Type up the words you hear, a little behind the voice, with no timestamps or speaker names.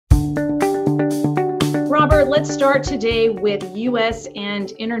Robert, let's start today with U.S.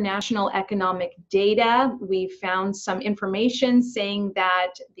 and international economic data. We found some information saying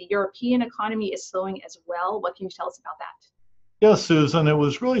that the European economy is slowing as well. What can you tell us about that? Yes, Susan, it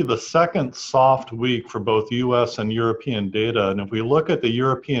was really the second soft week for both US and European data. And if we look at the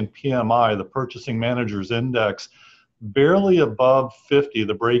European PMI, the Purchasing Managers Index, barely above 50,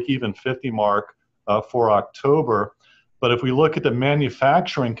 the break-even 50 mark for October. But if we look at the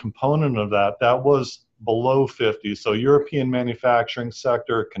manufacturing component of that, that was below 50. So European manufacturing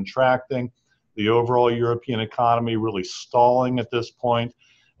sector contracting, the overall European economy really stalling at this point.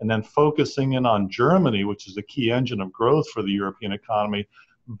 And then focusing in on Germany, which is a key engine of growth for the European economy,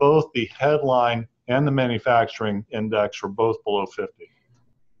 both the headline and the manufacturing index were both below 50.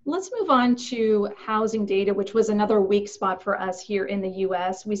 Let's move on to housing data, which was another weak spot for us here in the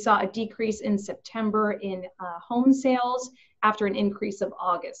U.S. We saw a decrease in September in home sales after an increase of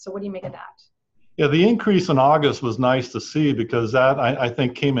August. So what do you make of that? Yeah, the increase in August was nice to see because that, I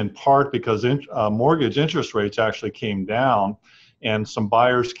think, came in part because mortgage interest rates actually came down. And some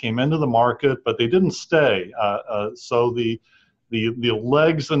buyers came into the market, but they didn't stay. So the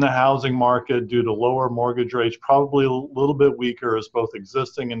legs in the housing market due to lower mortgage rates, probably a little bit weaker as both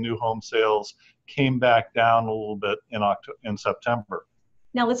existing and new home sales came back down a little bit in September.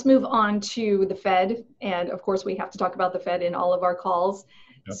 Now let's move on to the Fed. And of course, we have to talk about the Fed in all of our calls.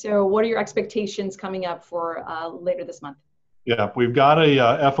 Yep. So what are your expectations coming up for later this month? Yeah, we've got a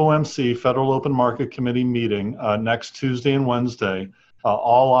FOMC, Federal Open Market Committee meeting next Tuesday and Wednesday.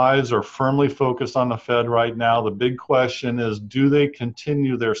 All eyes are firmly focused on the Fed right now. The big question is, do they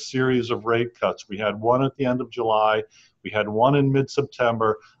continue their series of rate cuts? We had one at the end of July. We had one in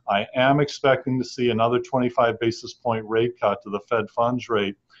mid-September. I am expecting to see another 25 basis point rate cut to the Fed funds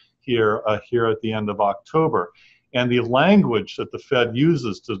rate here at the end of October. And the language that the Fed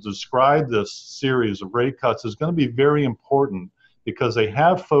uses to describe this series of rate cuts is going to be very important because they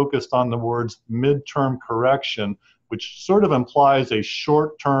have focused on the words midterm correction, which sort of implies a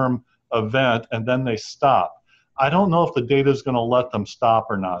short-term event, and then they stop. I don't know if the data is going to let them stop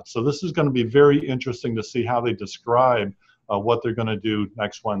or not. So this is going to be very interesting to see how they describe what they're going to do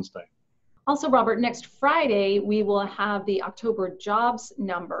next Wednesday. Also, Robert, next Friday, we will have the October jobs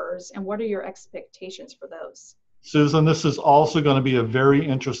numbers. And what are your expectations for those? Susan, this is also going to be a very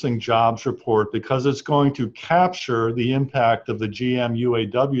interesting jobs report because it's going to capture the impact of the GM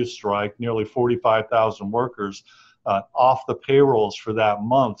UAW strike, nearly 45,000 workers off the payrolls for that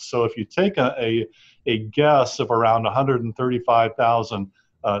month. So if you take a guess of around 135,000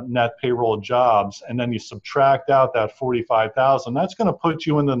 net payroll jobs, and then you subtract out that 45,000, that's going to put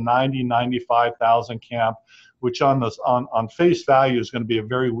you in the 95,000 camp, which on face value is going to be a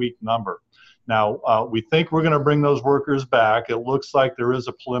very weak number. Now, we think we're going to bring those workers back. It looks like there is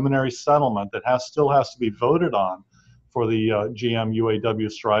a preliminary settlement that still has to be voted on for the GM UAW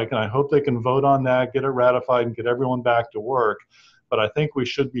strike, and I hope they can vote on that, get it ratified, and get everyone back to work. But I think we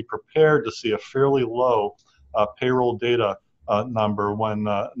should be prepared to see a fairly low payroll data number when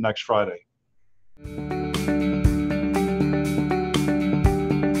next Friday.